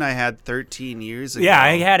phone I had 13 years ago. yeah,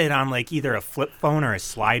 I had it on like either a flip phone or a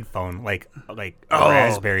slide phone, like a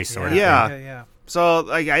Raspberry sort of Yeah. thing. yeah. So,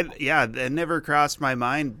 like, it never crossed my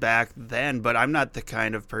mind back then, but I'm not the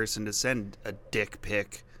kind of person to send a dick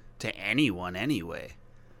pic to anyone anyway.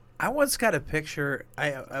 I once got a picture.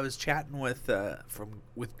 I was chatting with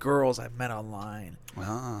girls I met online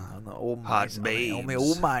on the old Hot on the babes.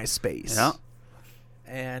 old MySpace. Yeah.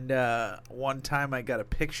 And one time I got a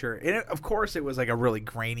picture, and of course it was like a really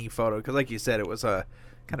grainy photo because, like you said, it was a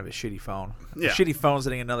kind of a shitty phone. Yeah. A shitty phone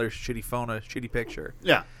sending another shitty phone a shitty picture.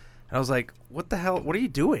 Yeah. And I was like, "What the hell? What are you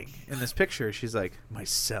doing in this picture?" She's like,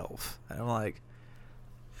 "Myself." And I'm like,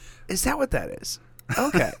 "Is that what that is?"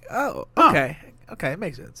 Okay. Oh. Okay. Okay. It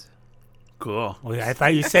makes sense. Cool. Well, I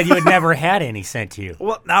thought you said you had never had any sent to you.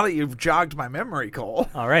 Well, now that you've jogged my memory, Cole,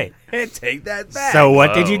 All right. take that back. So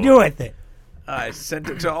what did you do with it? I sent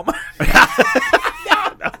it to all my.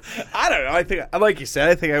 I don't know. I think, like you said,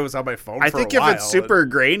 I think I was on my phone. I for think a if while, it's super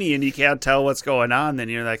grainy and you can't tell what's going on, then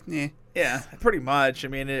you're like, eh. yeah, pretty much. I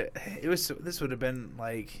mean, it was. This would have been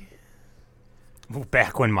like.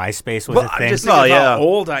 Back when MySpace was Well, a I'm thing. just thinking Oh, yeah. how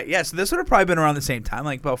old I. Yeah, so this would have probably been around the same time,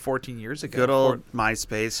 like about 14 years ago. Good old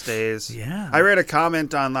MySpace days. Yeah. I read a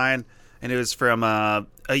comment online, and it was from a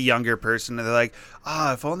younger person. And they're like,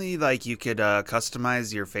 if only like you could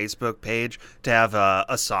customize your Facebook page to have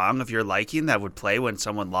a song of your liking that would play when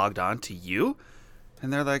someone logged on to you.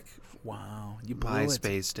 And they're like, Wow, you blew it.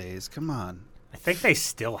 MySpace days, come on. I think they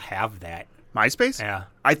still have that. MySpace? Yeah.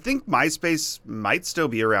 I think MySpace might still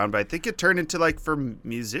be around, but I think it turned into like for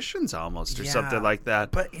musicians almost or something Yeah. like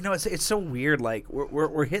that. But you know, it's so weird. Like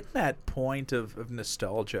we're hitting that point of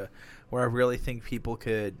nostalgia where I really think people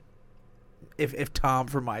could, if Tom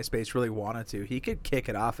from MySpace really wanted to, he could kick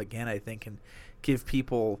it off again. I think and give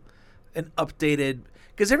people an updated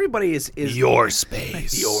because everybody is Your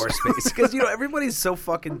space. your space because everybody's so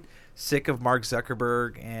fucking sick of Mark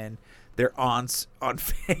Zuckerberg and their aunts on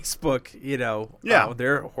Facebook. Yeah.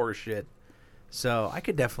 They're horseshit. So I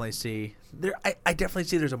could definitely see there. I definitely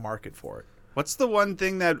see there's a market for it. What's the one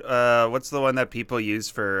that people use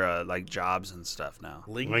for like jobs and stuff now?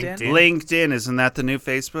 LinkedIn? LinkedIn, isn't that the new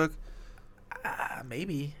Facebook?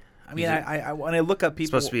 Maybe. I mean, I when I look up It's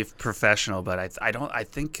people supposed to be professional, but I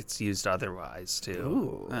think it's used otherwise too.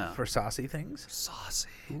 ooh, Yeah. for saucy things. Saucy.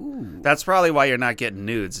 Ooh. That's probably why you're not getting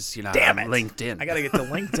nudes. It's Damn on it. LinkedIn. I gotta get to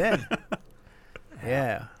LinkedIn.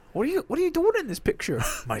 Yeah. What are you doing in this picture?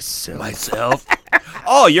 Myself. myself.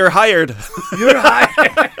 Oh, you're hired. You're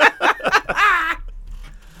hired.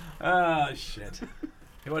 Oh shit.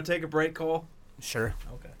 You want to take a break, Cole? Sure.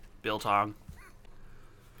 Okay. Bill Tong.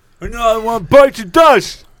 No, I want to bite your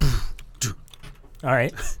dust. All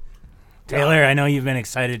right. Taylor, I know you've been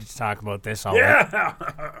excited to talk about this all week.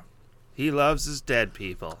 He loves his dead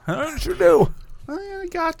people. I sure do. Well, yeah, I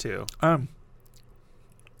got to.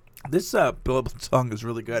 This Bill song is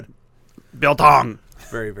really good. Bill Tong.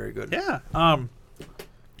 Very, very good. Yeah.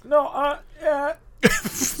 Yeah.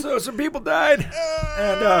 So some people died,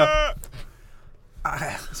 and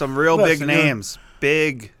Some real Listen, big names.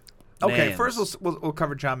 Big. okay. names. First, we'll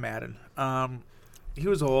cover John Madden. He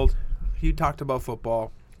was old. He talked about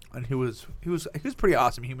football, and he was pretty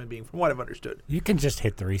awesome human being, from what I've understood. You can just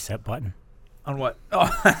hit the reset button On what?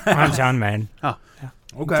 Oh, on John Madden. Oh,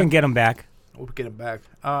 You can get him back. We'll get him back.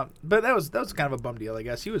 But that was kind of a bum deal, I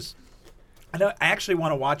guess. He was. I actually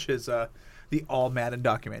want to watch his the All Madden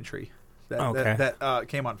documentary that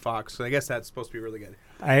came on Fox. So I guess that's supposed to be really good.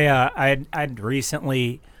 I'd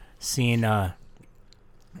recently seen an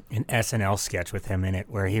SNL sketch with him in it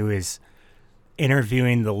where he was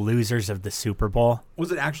interviewing the losers of the Super Bowl.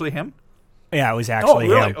 Was it actually him? Yeah, it was actually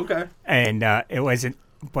really? him. Okay. And it wasn't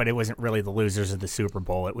really the losers of the Super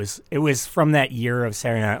Bowl. It was from that year of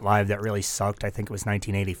Saturday Night Live that really sucked. I think it was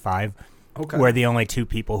 1985. Okay. Where the only two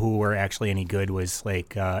people who were actually any good was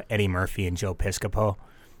like Eddie Murphy and Joe Piscopo.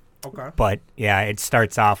 Okay. But yeah, it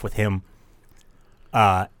starts off with him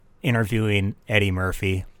interviewing Eddie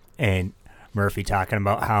Murphy, and Murphy talking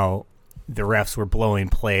about how the refs were blowing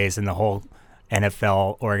plays and the whole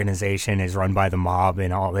NFL organization is run by the mob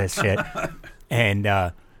and all this shit. And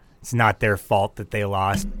it's not their fault that they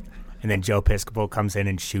lost. And then Joe Piscopo comes in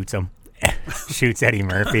and shoots him, shoots Eddie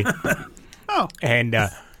Murphy. Oh. And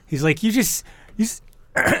he's like, you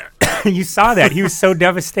saw that. He was so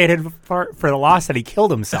devastated for the loss that he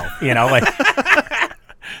killed himself. You know, like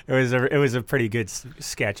it was a pretty good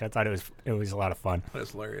sketch. I thought it was a lot of fun.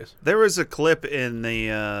 That's hilarious. There was a clip in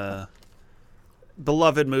the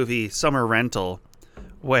beloved movie Summer Rental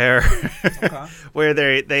where where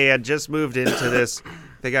they had just moved into this.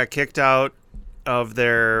 They got kicked out of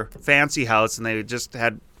their fancy house and they just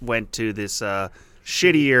went to this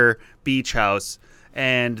shittier beach house.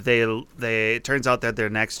 And they it turns out that they're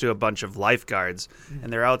next to a bunch of lifeguards,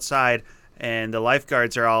 and they're outside, and the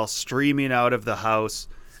lifeguards are all streaming out of the house,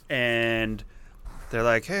 and they're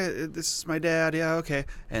like, "Hey, this is my dad." Yeah, okay.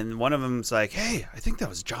 And one of them's like, "Hey, I think that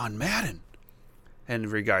was John Madden," in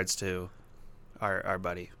regards to our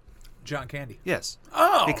buddy John Candy. Yes.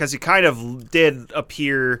 Oh, Because he kind of did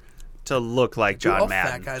appear to look like John all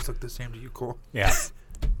Madden. fat guys look the same to you, Cole. Yeah.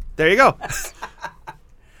 There you go.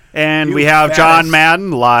 And You we have fattest. John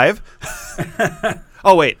Madden live.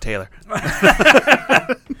 Oh wait, Taylor.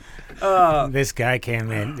 This guy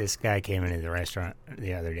came into the restaurant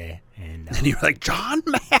the other day, and And you were like, John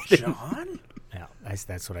Madden. John? yeah,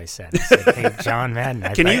 that's what I said. I said, "Hey, John Madden,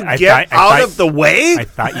 Can you get out of the way? I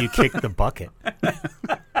thought you kicked the bucket."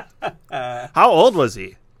 How old was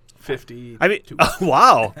he? 50. I mean,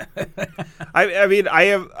 wow. I mean, I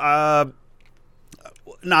have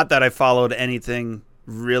not that I followed anything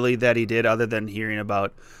really that he did other than hearing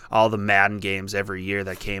about all the Madden games every year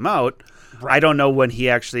that came out. I don't know when he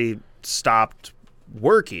actually stopped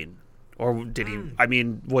working, or did he? I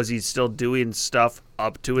mean, was he still doing stuff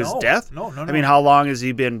up to his death? No. I mean, how long has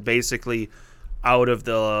he been basically out of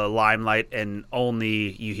the limelight and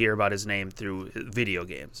only you hear about his name through video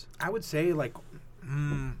games? I would say like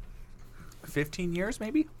 15 years,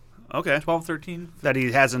 maybe? Okay. 12, 13. That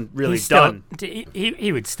he hasn't really He's still- done.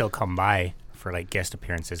 He would still come by for like guest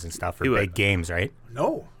appearances and stuff for He would. big games, right?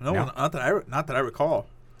 No, No? not that I recall.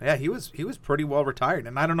 Yeah, he was pretty well retired,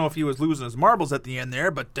 and I don't know if he was losing his marbles at the end there,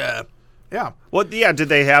 but yeah. Well, yeah, did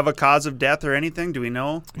they have a cause of death or anything? Do we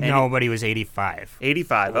know? No, but he was 85.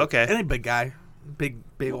 85, okay. Any big guy, big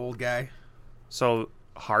old guy, So,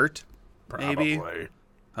 heart, maybe? probably.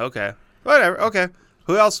 Okay. Whatever, okay.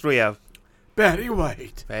 Who else do we have? Betty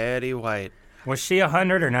White. Betty White. Was she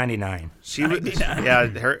 100 or 99? She was, yeah,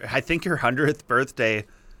 I think her 100th birthday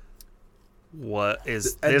is End of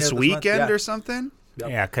this this month, weekend yeah. or something? Yep.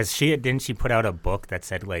 Yeah, because didn't she put out a book that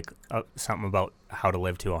said like something about how to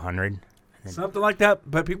live to 100? Something like that.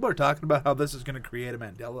 But people are talking about how this is going to create a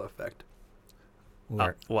Mandela effect.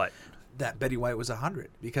 What? That Betty White was 100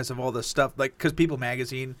 because of all the stuff, like because People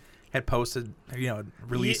Magazine had posted,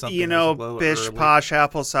 released something. You know, a little bish early. posh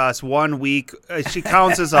applesauce. 1 week, she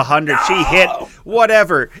counts as 100. She hit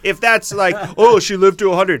whatever. If that's like, oh, she lived to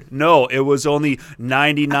 100. No, it was only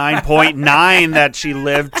 99.9 that she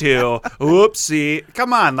lived to. Oopsie.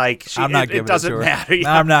 Come on, like I'm not giving it doesn't to her. matter. You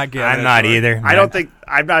I'm know? not giving. I'm it not to her. either. I don't think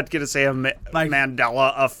I'm not gonna say a Like,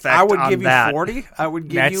 Mandela effect. I would on give you that. 40. I would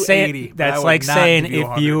give That's you saying 80. but I that's would like not saying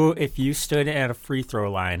give you if 100. you stood at a free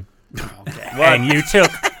throw line What? and you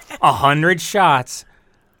took 100 shots,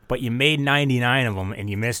 but you made 99 of them and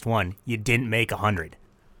you missed one, you didn't make 100.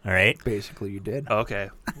 All right. Basically, you did. Okay,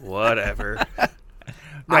 whatever.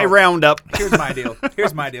 I round up. Here's my deal.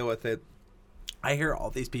 Here's my deal with it. I hear all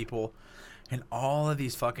these people and all of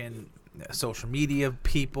these fucking social media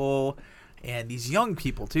people and these young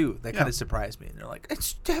people too that kind of surprise me. And they're like,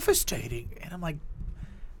 it's devastating. And I'm like,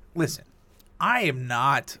 listen, I am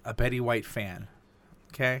not a Betty White fan.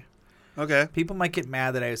 Okay? Okay. People might get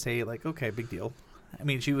mad that I say, like, okay, big deal. I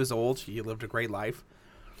mean, she was old. She lived a great life.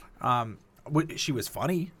 She was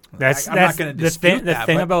funny. I'm not going to dispute the that.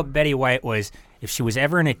 thing but about Betty White was if she was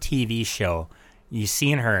ever in a TV show, you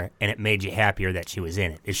seen her and it made you happier that she was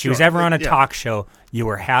in it. If she was ever on a talk show, you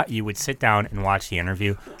were you would sit down and watch the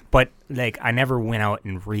interview. But like, I never went out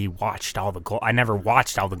and rewatched all the I never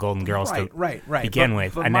watched all the Golden Girls to right. begin But-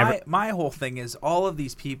 with. But I never. my whole thing is all of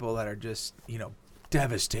these people that are just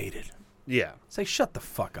devastated. Yeah. Say, shut the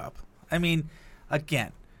fuck up. I mean,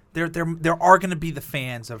 again, there are going to be the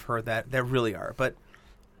fans of her that really are. But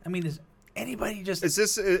I mean, is anybody just? Is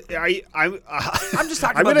this? I'm just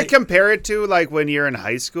talking I'm about. going to compare it to like when you're in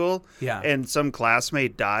high school, Yeah. and some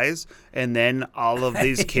classmate dies, and then all of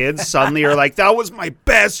these kids suddenly are like, "That was my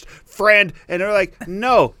best friend," and they're like,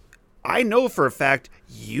 "No, I know for a fact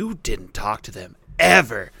you didn't talk to them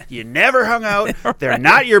ever. You never hung out. They're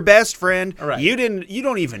not your best friend. Right. You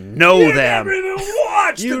don't even know them. Never even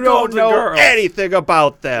watched You the don't Golden know Girls. anything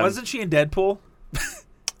about them. Wasn't she in Deadpool?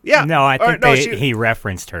 Yeah. No, I Or, think he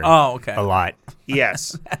referenced her Oh, okay. a lot.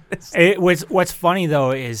 Yes. What's funny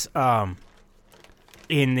though is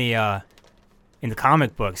in the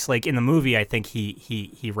comic books, like in the movie, I think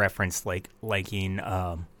he referenced like liking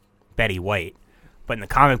Betty White, but in the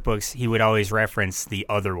comic books, he would always reference the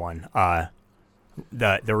other one,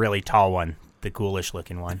 the really tall one, the ghoulish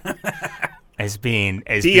looking one, as being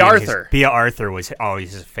Arthur. Bea Arthur was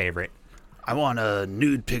always his favorite. I want a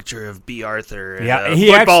nude picture of B. Arthur in Yeah, a he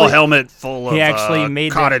football actually- helmet full of he actually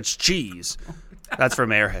made cottage cheese. That's from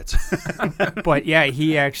Airheads. But yeah,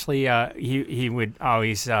 he actually he would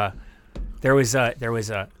always there was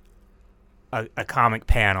a comic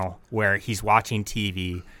panel where he's watching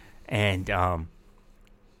TV and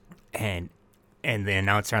the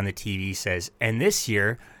announcer on the TV says, and this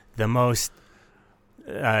year the most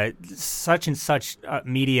such and such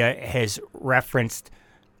media has referenced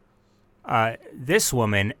this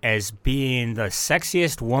woman as being the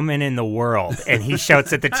sexiest woman in the world, and he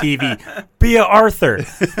shouts at the TV, Bea Arthur,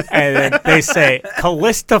 and then they say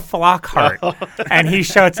Callista Flockhart, and he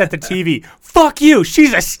shouts at the TV, fuck you,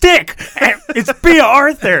 she's a stick, and it's Bea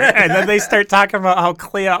Arthur, and then they start talking about how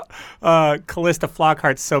Callista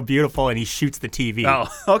Flockhart's so beautiful, and he shoots the TV.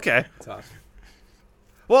 Oh, okay. That's awesome.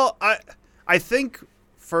 Well, I think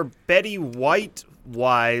for Betty White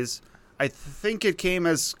wise, I think it came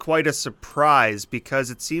as quite a surprise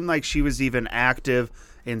because it seemed like she was even active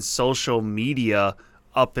in social media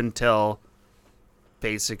up until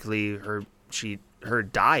basically her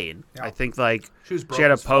dying. Yeah. I think like She was broke she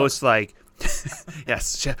had a as fuck. post like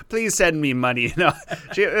yes, please send me money. You know,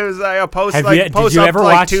 it was like a post Have like you- did post you up ever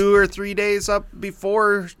like watch- 2 or 3 days up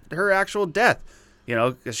before her actual death. You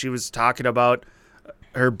know, because she was talking about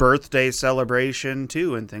her birthday celebration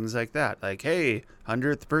too and things like that. Like, hey,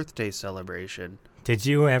 100th birthday celebration. Did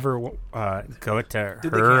you ever go to they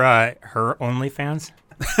her OnlyFans?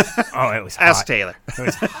 Oh, it was Ask hot. Taylor. It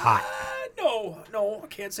was hot. No, I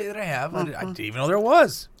can't say that I have. I didn't even know there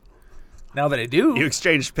was. Now that I do, You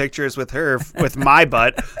exchanged pictures with her with my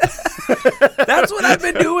butt. that's what I've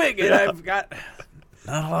been doing, and I've got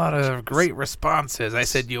not a lot of great responses. I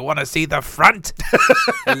said, "You want to see the front?"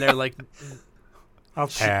 And they're like, I'll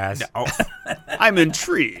pass. "No, I'm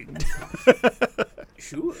intrigued.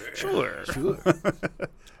 sure." Sure.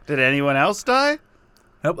 Did anyone else die?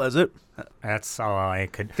 Nope, that's it. That's all I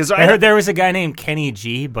could. 'Cause I heard there was a guy named Kenny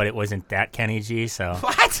G, but it wasn't that Kenny G. So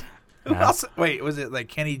What? Who Yeah. else? Wait, was it like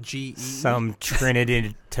Kenny G? some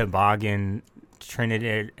Trinidad Tobago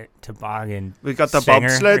We got the singer or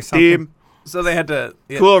bobsled something. team. So they had to.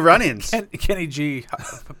 Yeah, Cool run-ins. Kenny G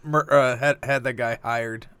had the guy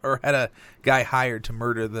hired, or had a guy hired to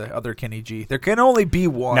murder the other Kenny G. There can only be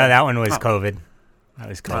one. No, that one was COVID. That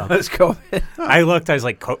was COVID. Let's go. I looked. I was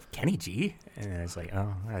like, Kenny G, and I was like,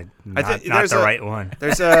 oh, not think the there's a- right one.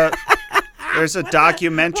 There's a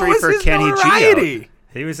documentary What was for his Kenny G. out. notoriety?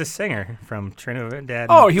 He was a singer from Trinidad.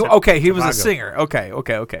 Oh, and he was a Tobago. singer.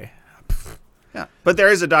 Okay. Yeah, but there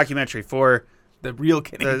is a documentary for The real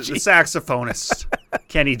Kenny the G. saxophonist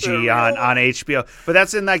Kenny G on HBO. But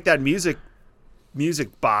that's in like that music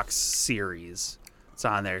box series. It's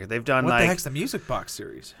on there. They've done What the like heck's the Music Box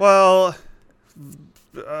series? well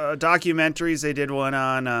documentaries. They did one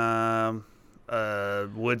on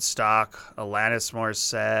Woodstock, Alanis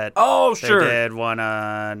Morissette. Oh, They sure. did one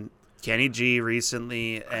on Kenny G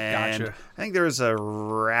recently, and Gotcha. I think there was a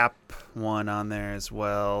rap one on there as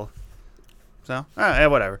well. So,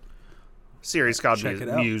 whatever. Series called Check it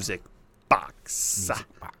out. Music Box.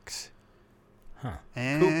 Music box.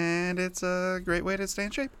 And it's a great way to stay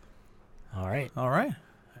in shape. All right. All right.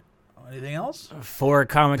 Anything else? For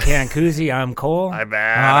Comic Can Koozie, I'm Cole. I'm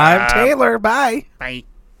I'm Taylor. Bye. Bye.